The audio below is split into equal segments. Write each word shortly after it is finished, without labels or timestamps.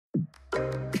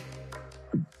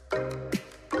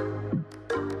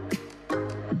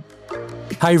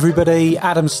Hey everybody,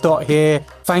 Adam Stott here.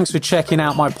 Thanks for checking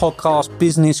out my podcast,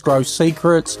 Business Growth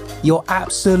Secrets. You're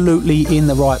absolutely in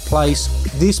the right place.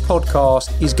 This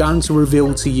podcast is going to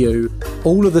reveal to you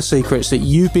all of the secrets that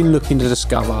you've been looking to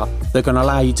discover that are going to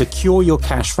allow you to cure your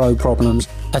cash flow problems,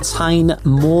 attain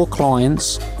more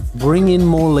clients, bring in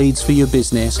more leads for your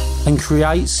business, and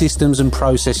create systems and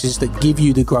processes that give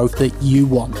you the growth that you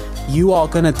want. You are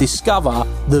going to discover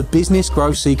the business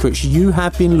growth secrets you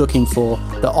have been looking for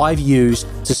that I've used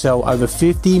to sell over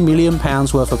 £50 million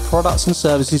worth of products and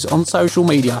services on social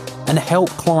media and help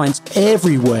clients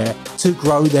everywhere to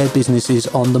grow their businesses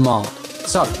on demand.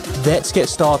 So let's get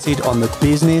started on the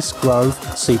Business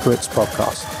Growth Secrets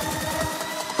podcast.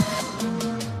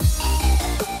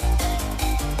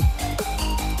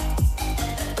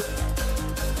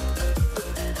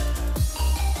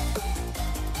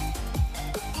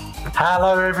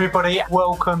 Hello everybody,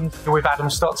 welcome with Adam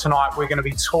Stott tonight. We're going to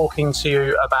be talking to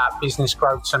you about business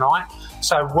growth tonight.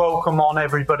 So welcome on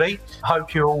everybody.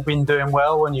 Hope you've all been doing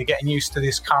well and you're getting used to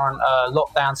this current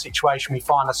lockdown situation we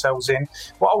find ourselves in.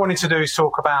 What I wanted to do is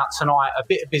talk about tonight a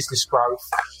bit of business growth.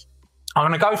 I'm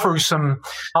going to go through some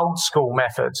old school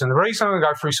methods. And the reason I'm going to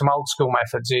go through some old school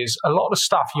methods is a lot of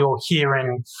stuff you're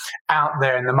hearing out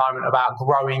there in the moment about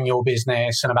growing your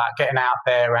business and about getting out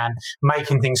there and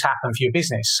making things happen for your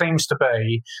business seems to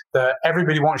be that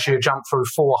everybody wants you to jump through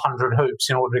 400 hoops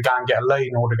in order to go and get a lead,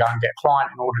 in order to go and get a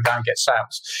client, in order to go and get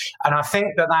sales. And I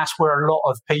think that that's where a lot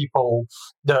of people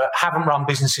that haven't run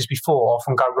businesses before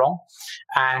often go wrong.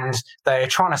 And they're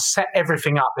trying to set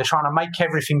everything up. They're trying to make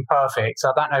everything perfect.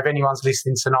 I don't know if anyone's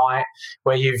listening tonight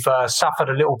where you've suffered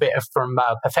a little bit from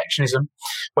perfectionism,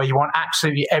 where you want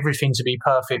absolutely everything to be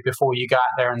perfect before you go out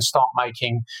there and start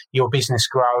making your business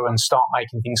grow and start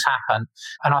making things happen.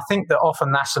 And I think that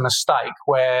often that's a mistake,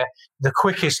 where the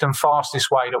quickest and fastest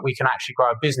way that we can actually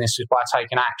grow a business is by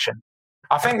taking action.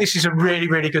 I think this is a really,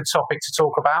 really good topic to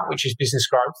talk about, which is business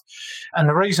growth. And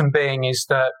the reason being is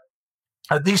that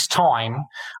at this time,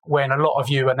 when a lot of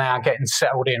you are now getting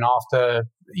settled in after,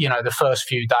 the first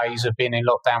few days of being in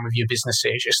lockdown with your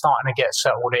businesses, you're starting to get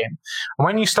settled in. And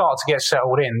when you start to get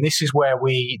settled in, this is where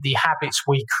the habits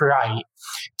we create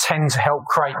tend to help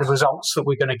create the results that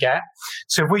we're going to get.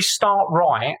 So if we start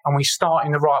right and we start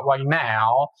in the right way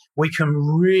now, we can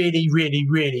really, really,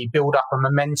 really build up a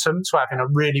momentum to having a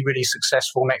really, really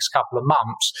successful next couple of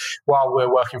months while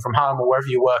we're working from home or wherever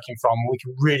you're working from. We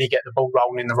can really get the ball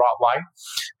rolling in the right way.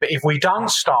 But if we don't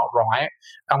start right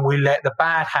and we let the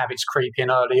bad habits creep in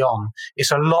early on,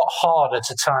 it's a lot harder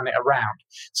to turn it around.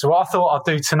 So what I thought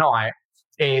I'd do tonight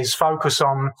is focus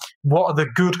on what are the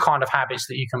good kind of habits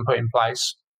that you can put in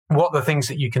place, what are the things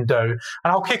that you can do. And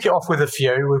I'll kick it off with a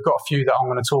few. We've got a few that I'm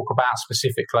going to talk about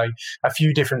specifically, a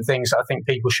few different things that I think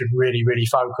people should really, really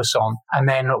focus on. And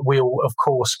then we'll, of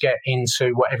course, get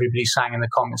into what everybody's saying in the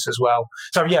comments as well.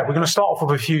 So, we're going to start off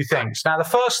with a few things. Now, the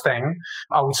first thing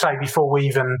I would say before we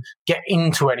even get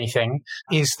into anything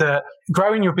is that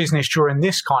growing your business during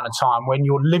this kind of time when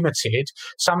you're limited,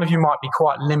 some of you might be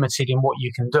quite limited in what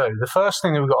you can do. The first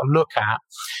thing that we've got to look at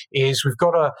is we've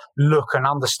got to look and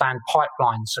understand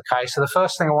pipelines. Okay, so the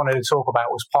first thing I wanted to talk about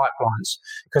was pipelines,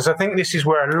 because I think this is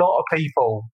where a lot of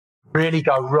people really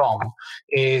go wrong.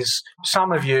 Is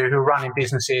some of you who are running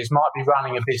businesses might be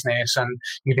running a business and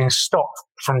you've been stopped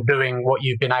from doing what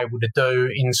you've been able to do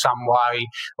in some way,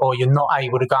 or you're not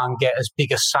able to go and get as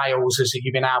big a sales as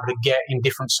you've been able to get in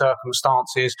different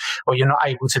circumstances, or you're not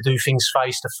able to do things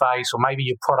face to face, or maybe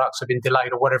your products have been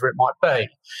delayed or whatever it might be.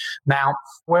 Now,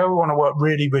 where we want to work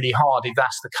really, really hard, if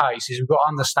that's the case, is we've got to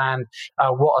understand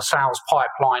what a sales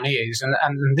pipeline is.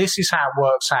 And this is how it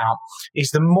works out,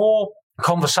 is the more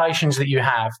conversations that you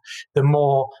have, the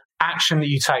more action that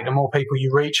you take, the more people you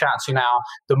reach out to now,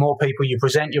 the more people you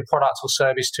present your product or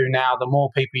service to now, the more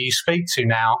people you speak to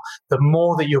now, the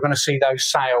more that you're going to see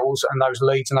those sales and those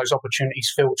leads and those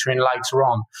opportunities filtering later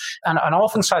on. And I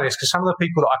often say this because some of the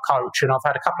people that I coach, and I've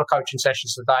had a couple of coaching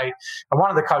sessions today, and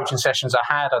one of the coaching sessions I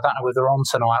had, I don't know whether they're on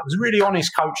tonight, it was a really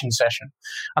honest coaching session.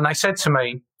 And they said to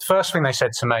me, the first thing they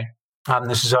said to me, and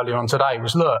this is earlier on today,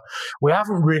 was, look, we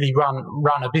haven't really run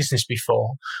a business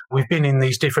before. We've been in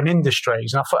these different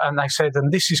industries. And they said,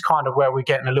 and this is kind of where we're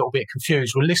getting a little bit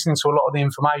confused. We're listening to a lot of the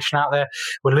information out there.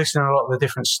 We're listening to a lot of the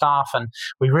different stuff. And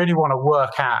we really want to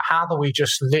work out, how do we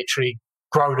just literally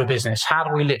grow the business? How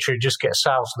do we literally just get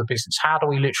sales for the business? How do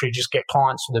we literally just get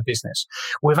clients for the business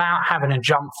without having to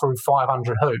jump through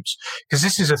 500 hoops? Because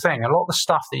this is the thing, a lot of the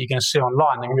stuff that you're going to see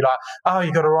online, they're going to be like, oh,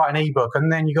 you've got to write an ebook,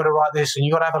 and then you've got to write this, and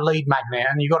you've got to have a lead magnet,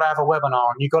 and you've got to have a webinar,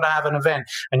 and you've got to have an event,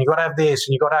 and you've got to have this,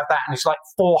 and you've got to have that. And it's like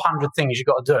 400 things you've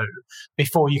got to do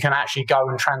before you can actually go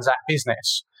and transact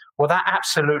business. Well, that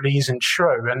absolutely isn't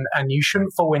true. And you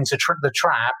shouldn't fall into the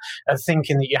trap of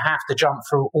thinking that you have to jump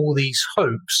through all these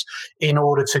hoops in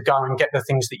order to go and get the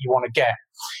things that you want to get.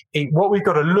 What we've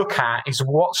got to look at is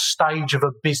what stage of a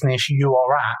business you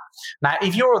are at. Now,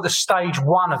 if you're at the stage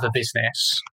one of a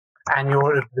business and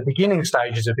you're at the beginning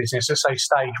stages of business, let's say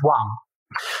stage one,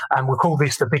 and we'll call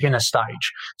this the beginner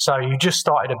stage. So you just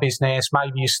started a business,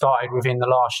 maybe you started within the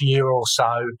last year or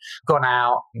so, gone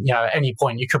out, at any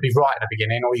point, you could be right at the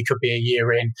beginning or you could be a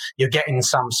year in, you're getting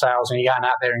some sales and you're going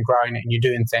out there and growing it and you're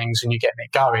doing things and you're getting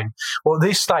it going. Well,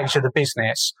 this stage of the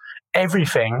business,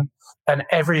 everything and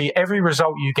every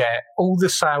result you get, all the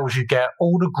sales you get,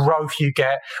 all the growth you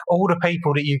get, all the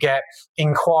people that you get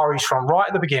inquiries from right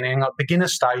at the beginning, at beginner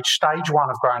stage one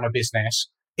of growing a business,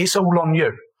 it's all on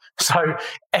you. So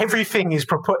everything is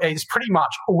pretty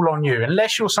much all on you,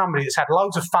 unless you're somebody that's had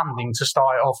loads of funding to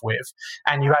start it off with,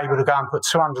 and you're able to go and put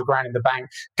 200 grand in the bank,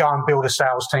 go and build a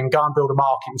sales team, go and build a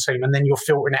marketing team, and then you're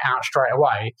filtering it out straight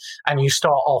away, and you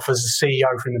start off as a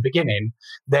CEO from the beginning.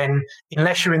 Then,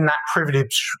 unless you're in that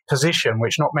privileged position,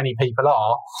 which not many people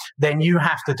are, then you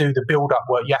have to do the build-up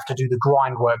work, you have to do the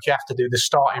grind work, you have to do the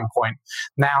starting point.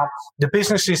 Now, the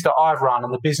businesses that I've run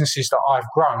and the businesses that I've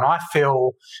grown, I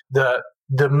feel that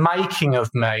the making of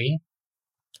me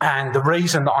and the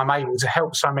reason that I'm able to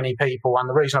help so many people and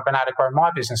the reason I've been able to grow my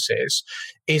businesses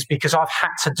is because I've had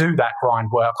to do that grind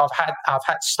work. I've had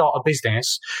to start a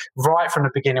business right from the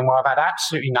beginning where I've had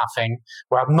absolutely nothing,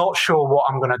 where I'm not sure what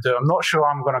I'm going to do. I'm not sure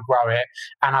I'm going to grow it.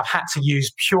 And I've had to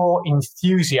use pure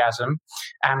enthusiasm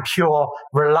and pure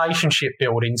relationship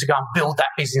building to go and build that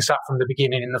business up from the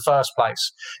beginning in the first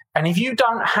place. And if you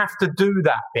don't have to do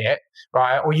that bit,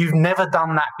 right, or you've never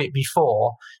done that bit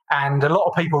before, and a lot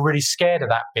of people are really scared of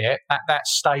that bit, that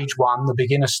stage one, the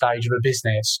beginner stage of a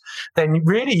business, then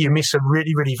really you miss a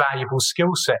really, really valuable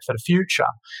skill set for the future.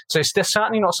 So it's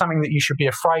certainly not something that you should be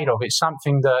afraid of. It's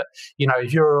something that,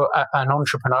 if you're an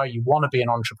entrepreneur, you want to be an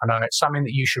entrepreneur, it's something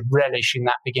that you should relish in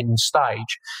that beginning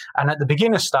stage. And at the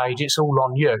beginner stage, it's all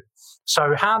on you.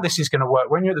 So how this is going to work,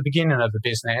 when you're at the beginning of the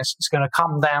business, it's going to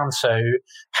come down to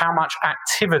how much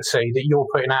activity that you're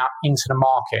putting out into the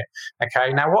market.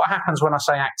 Okay. Now, what happens when I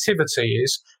say activity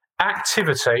is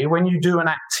when you do an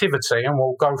activity, and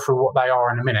we'll go through what they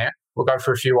are in a minute. We'll go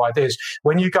through a few ideas.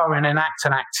 When you go in and act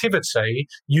an activity,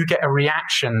 you get a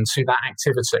reaction to that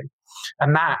activity.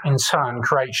 And that, in turn,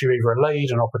 creates you either a lead,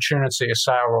 an opportunity, a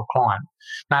sale, or a client.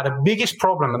 Now, the biggest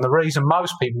problem and the reason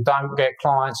most people don't get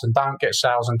clients and don't get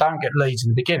sales and don't get leads in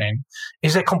the beginning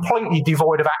is they're completely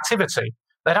devoid of activity.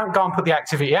 They don't go and put the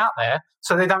activity out there,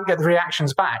 so they don't get the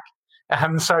reactions back.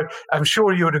 So I'm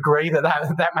sure you would agree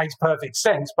that makes perfect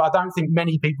sense, but I don't think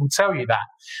many people tell you that.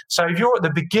 So if you're at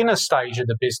the beginner stage of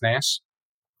the business,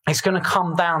 it's going to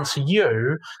come down to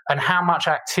you and how much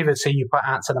activity you put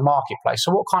out to the marketplace.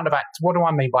 So what do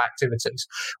I mean by activities?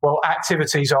 Well,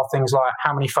 activities are things like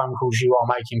how many phone calls you are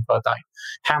making per day,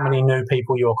 how many new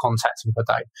people you're contacting per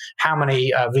day, how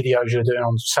many videos you're doing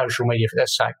on social media,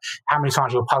 let's say, how many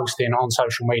times you're posting on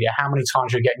social media, how many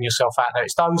times you're getting yourself out there.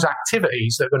 It's those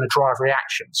activities that are going to drive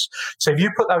reactions. So if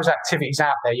you put those activities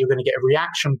out there, you're going to get a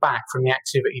reaction back from the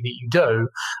activity that you do,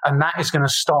 and that is going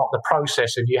to start the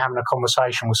process of you having a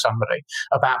conversation with somebody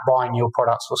about buying your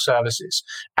products or services.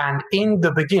 And in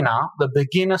the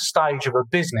beginner stage of a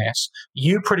business,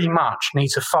 you pretty much need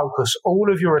to focus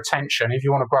all of your attention, if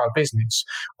you want to grow a business,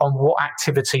 on what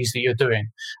activities that you're doing.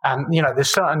 And, there's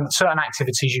certain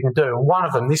activities you can do. And one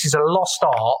of them, this is a lost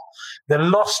art, the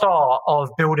lost art of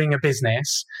building a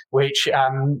business, which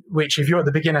if you're at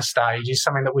the beginner stage is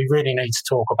something that we really need to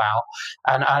talk about.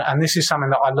 And this is something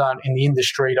that I learned in the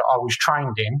industry that I was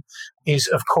trained in, is,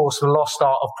 of course, the lost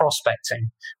art of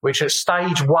prospecting, which at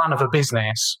stage one of a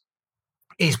business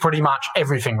is pretty much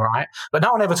everything, right? But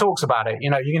no one ever talks about it.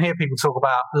 You can hear people talk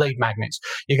about lead magnets.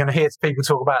 You're going to hear people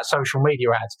talk about social media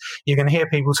ads. You're going to hear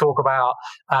people talk about,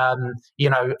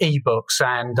 ebooks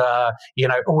and,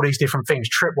 all these different things,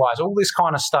 Tripwires, all this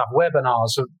kind of stuff,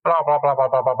 webinars, blah, blah, blah, blah,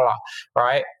 blah, blah, blah,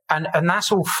 right? And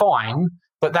that's all fine.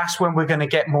 But that's when we're going to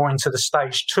get more into the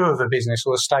stage 2 of a business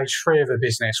or the stage 3 of a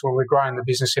business, when we're growing the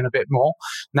business in a bit more.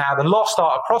 Now, the lost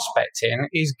art of prospecting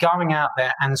is going out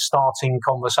there and starting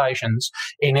conversations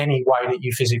in any way that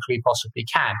you physically possibly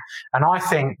can. And I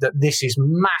think that this is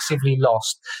massively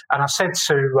lost. And I said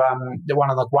to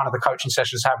one of the coaching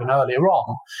sessions having earlier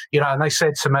on, and they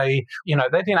said to me,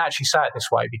 they didn't actually say it this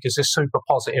way because they're super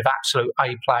positive, absolute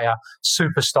A-player,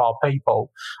 superstar people.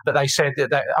 But they said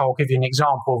that I'll give you an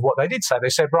example of what they did say.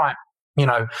 They said, right,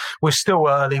 we're still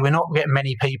early. We're not getting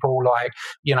many people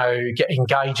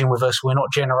engaging with us. We're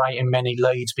not generating many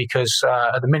leads because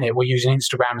at the minute we're using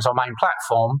Instagram as our main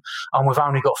platform, and we've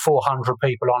only got 400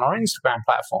 people on our Instagram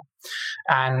platform.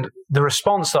 And the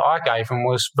response that I gave them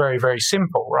was very, very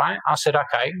simple, right? I said,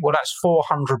 okay, well, that's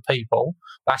 400 people.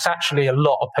 That's actually a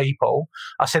lot of people.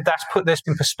 I said, put this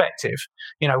in perspective.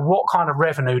 What kind of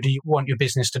revenue do you want your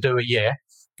business to do a year?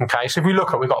 Okay, so if we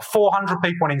look at, we've got 400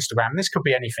 people on Instagram. This could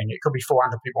be anything. It could be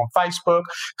 400 people on Facebook.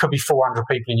 It could be 400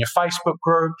 people in your Facebook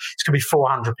group. It could be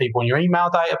 400 people in your email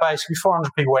database. It could be 400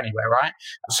 people anywhere, right?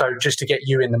 So just to get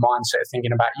you in the mindset of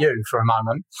thinking about you for a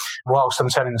moment whilst I'm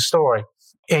telling the story,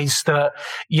 is that,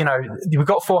 we've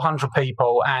got 400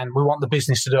 people and we want the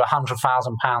business to do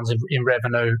 £100,000 in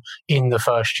revenue in the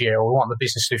first year, or we want the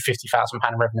business to do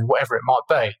 £50,000 in revenue, whatever it might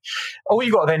be. All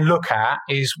you've got to then look at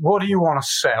is, what do you want to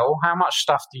sell? How much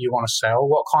stuff do you want to sell?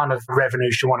 What kind of revenue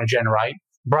do you want to generate?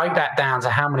 Break that down to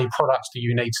how many products do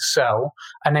you need to sell,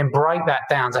 and then break that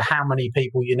down to how many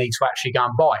people you need to actually go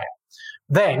and buy it.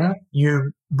 Then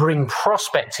you bring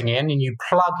prospecting in and you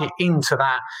plug it into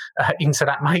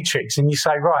that matrix, and you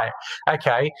say, right,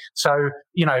 okay, so,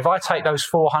 if I take those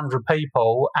 400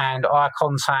 people and I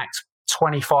contact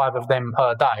 25 of them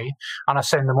per day, and I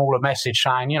send them all a message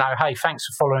saying, hey, thanks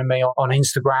for following me on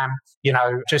Instagram.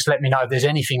 Just let me know if there's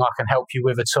anything I can help you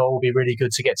with at all. It'd be really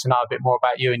good to get to know a bit more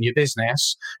about you and your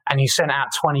business. And you send out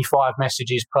 25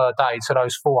 messages per day to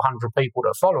those 400 people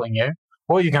that are following you.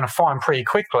 What you're going to find pretty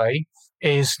quickly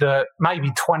is that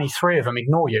maybe 23 of them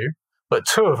ignore you, but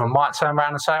 2 of them might turn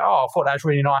around and say, oh, I thought that was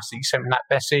really nice that you sent me that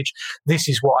message. This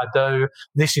is what I do.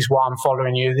 This is why I'm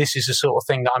following you. This is the sort of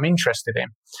thing that I'm interested in.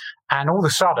 And all of a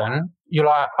sudden, you're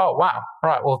like, oh, wow,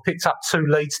 right, well, I've picked up 2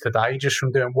 leads today just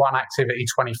from doing one activity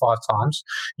 25 times.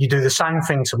 You do the same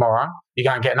thing tomorrow, you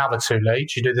go and get another 2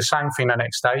 leads. You do the same thing the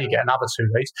next day, you get another 2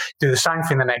 leads. Do the same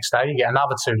thing the next day, you get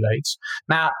another 2 leads.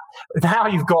 Now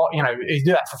you've got, you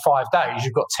do that for 5 days,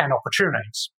 you've got 10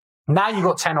 opportunities. Now you've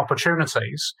got 10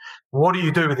 opportunities. What do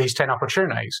you do with these 10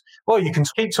 opportunities? Well, you can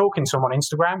keep talking to them on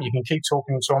Instagram. You can keep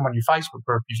talking to them on your Facebook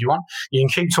group if you want. You can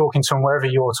keep talking to them wherever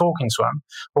you're talking to them.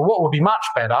 But what would be much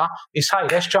better is, hey,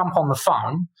 let's jump on the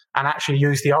phone and actually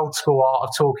use the old school art of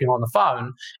talking on the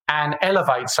phone and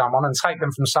elevate someone and take them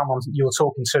from someone you're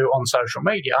talking to on social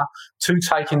media to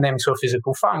taking them to a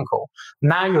physical phone call.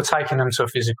 Now you're taking them to a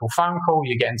physical phone call.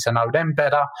 You're getting to know them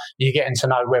better. You're getting to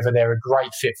know whether they're a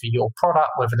great fit for your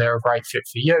product, whether they're a great fit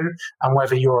for you, and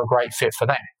whether you're a great fit for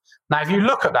them. Now, if you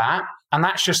look at that, and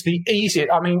that's just the easiest,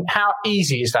 how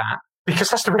easy is that?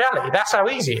 Because that's the reality. That's how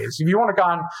easy it is. If you want to go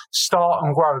and start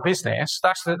and grow a business,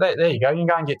 there you go. You can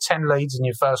go and get 10 leads in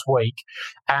your first week,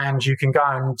 and you can go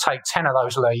and take 10 of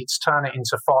those leads, turn it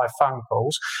into 5 phone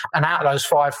calls, and out of those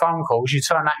 5 phone calls, you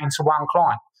turn that into 1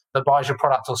 client that buys your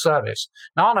product or service.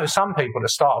 Now, I know some people that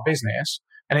start a business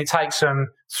and it takes them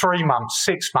 3 months,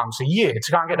 6 months, a year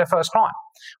to go and get their first client.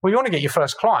 Well, you want to get your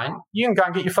first client, you can go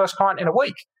and get your first client in a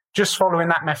week, just following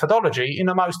that methodology in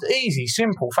the most easy,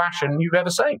 simple fashion you've ever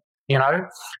seen.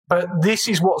 But this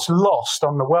is what's lost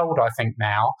on the world, I think,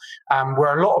 now,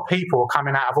 where a lot of people are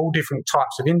coming out of all different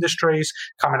types of industries,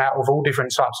 coming out of all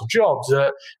different types of jobs,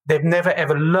 that they've never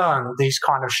ever learned these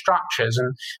kind of structures.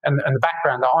 And the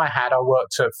background that I had, I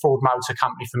worked at Ford Motor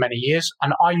Company for many years,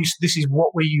 and this is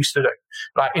what we used to do.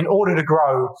 Like, in order to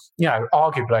grow,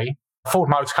 arguably, Ford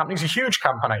Motor Company is a huge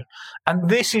company, and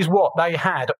this is what they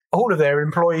had all of their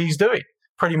employees doing.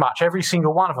 Pretty much every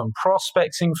single one of them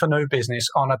prospecting for new business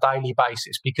on a daily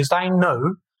basis, because they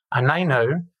knew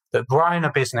that growing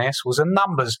a business was a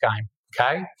numbers game.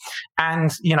 Okay.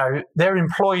 And, their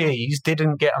employees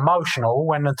didn't get emotional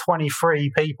when the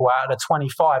 23 people out of the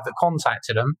 25 that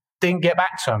contacted them didn't get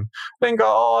back to them. They didn't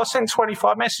go, I sent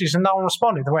 25 messages and no one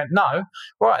responded. They went, no,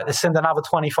 right, they send another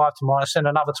 25 tomorrow, they send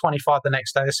another 25 the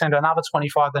next day, they send another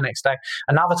 25 the next day,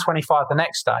 another 25 the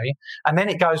next day. And then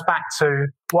it goes back to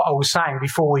what I was saying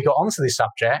before we got onto this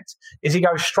subject, is it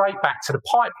goes straight back to the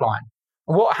pipeline.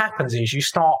 And what happens is you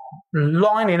start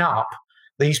lining up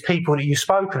these people that you've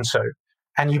spoken to,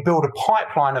 and you build a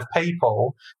pipeline of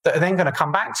people that are then going to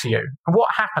come back to you. And what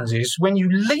happens is, when you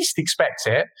least expect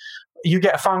it, you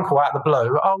get a phone call out of the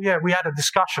blue. Oh, yeah, we had a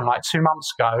discussion like 2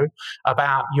 months ago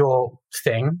about your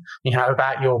thing,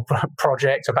 about your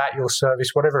project, about your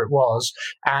service, whatever it was.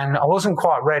 And I wasn't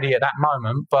quite ready at that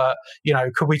moment, but,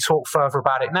 could we talk further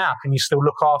about it now? Can you still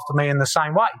look after me in the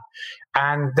same way?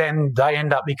 And then they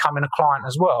end up becoming a client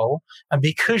as well. And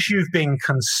because you've been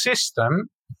consistent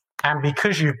and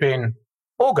because you've been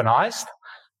organized,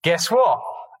 guess what?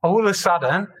 All of a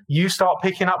sudden, you start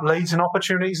picking up leads and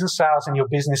opportunities and sales, and your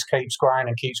business keeps growing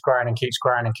and keeps growing and keeps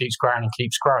growing and keeps growing and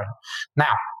keeps growing.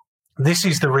 Now, this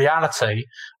is the reality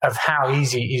of how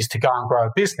easy it is to go and grow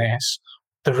a business.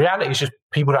 The reality is just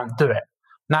people don't do it.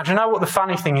 Now, do you know what the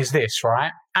funny thing is this,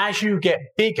 right? As you get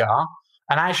bigger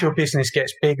and as your business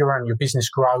gets bigger and your business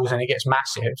grows and it gets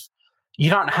massive, you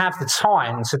don't have the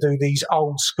time to do these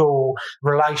old school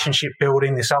relationship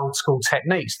building, this old school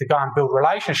techniques to go and build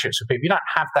relationships with people. You don't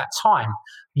have that time.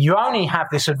 You only have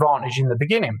this advantage in the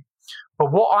beginning.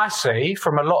 But what I see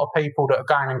from a lot of people that are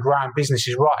going and growing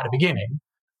businesses right at the beginning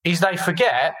is they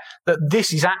forget that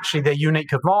this is actually their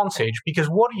unique advantage, because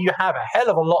what do you have a hell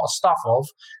of a lot of stuff of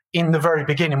in the very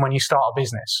beginning when you start a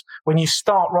business? When you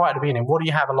start right at the beginning, what do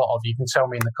you have a lot of? You can tell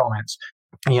me in the comments,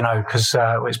 because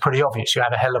it's pretty obvious. You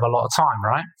have a hell of a lot of time,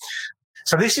 right?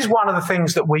 So this is one of the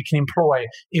things that we can employ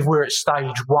if we're at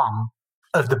stage one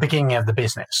of the beginning of the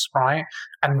business, right?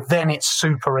 And then it's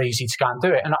super easy to go and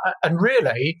do it. And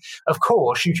really, of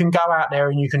course, you can go out there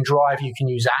and you can drive, you can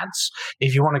use ads.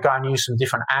 If you want to go and use some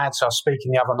different ads, I was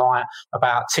speaking the other night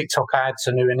about TikTok ads,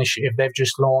 a new initiative they've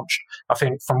just launched. I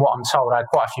think from what I'm told, I had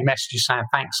quite a few messages saying,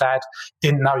 thanks ad.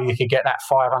 Didn't know you could get that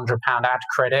 £500 ad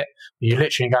credit. You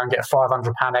literally go and get a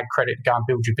 £500 ad credit to go and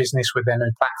build your business with their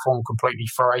new platform completely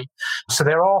free. So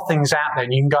there are things out there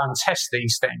and you can go and test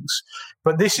these things.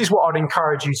 But this is what I'd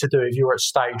encourage you to do if you're at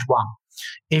stage one.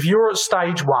 If you're at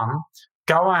stage one,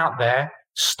 go out there,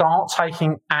 start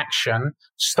taking action,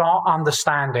 start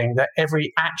understanding that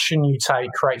every action you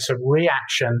take creates a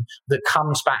reaction that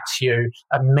comes back to you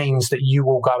and means that you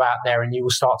will go out there and you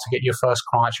will start to get your first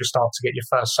clients, you'll start to get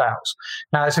your first sales.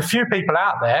 Now, there's a few people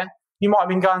out there, you might have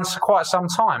been going for quite some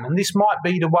time, and this might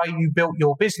be the way you built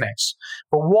your business.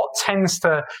 But what tends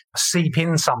to seep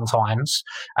in sometimes,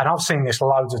 and I've seen this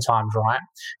loads of times, right?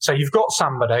 So you've got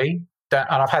somebody that,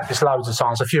 and I've had this loads of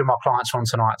times, a few of my clients are on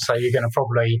tonight, so you're going to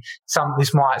probably,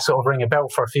 this might sort of ring a bell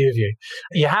for a few of you.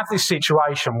 You have this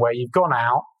situation where you've gone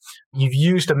out, you've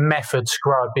used a method to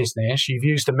grow a business, you've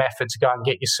used a method to go and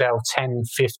get yourself 10,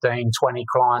 15, 20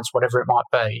 clients, whatever it might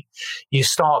be. You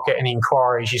start getting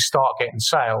inquiries, you start getting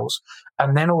sales,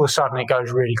 and then all of a sudden it goes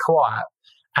really quiet.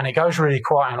 And it goes really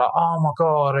quiet and like, oh my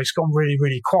God, it's gone really,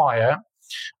 really quiet.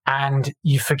 And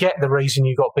you forget the reason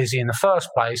you got busy in the first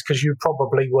place, because you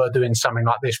probably were doing something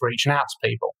like this, reaching out to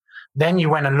people. Then you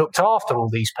went and looked after all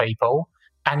these people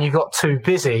and you got too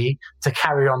busy to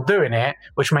carry on doing it,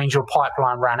 which means your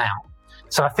pipeline ran out.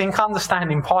 So I think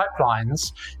understanding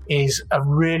pipelines is a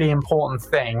really important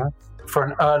thing for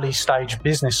an early stage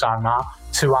business owner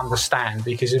to understand,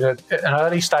 because if an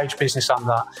early stage business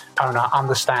owner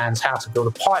understands how to build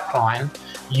a pipeline,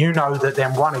 you know that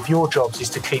then one of your jobs is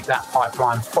to keep that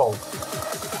pipeline full.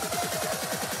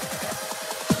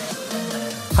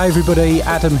 Hey everybody,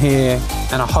 Adam here,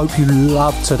 and I hope you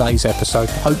loved today's episode.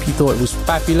 I hope you thought it was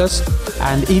fabulous,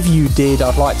 and if you did,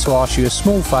 I'd like to ask you a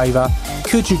small favour.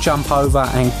 Could you jump over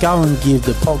and go and give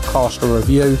the podcast a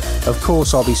review? Of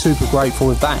course, I'll be super grateful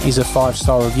if that is a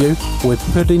 5-star review. We're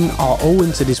putting our all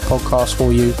into this podcast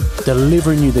for you,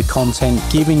 delivering you the content,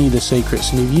 giving you the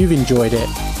secrets, and if you've enjoyed it,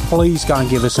 please go and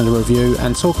give us a review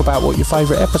and talk about what your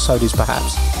favourite episode is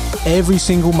perhaps. Every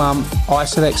single month, I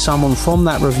select someone from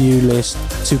that review list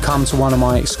to come to one of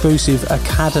my exclusive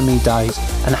Academy days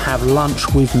and have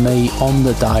lunch with me on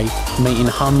the day, meeting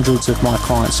hundreds of my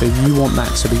clients. So if you want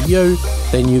that to be you,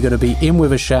 then you're going to be in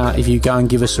with a shout if you go and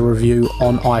give us a review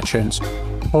on iTunes.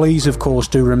 Please, of course,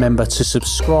 do remember to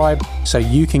subscribe so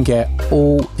you can get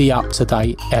all the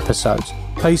up-to-date episodes.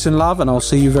 Peace and love, and I'll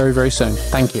see you very, very soon.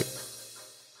 Thank you.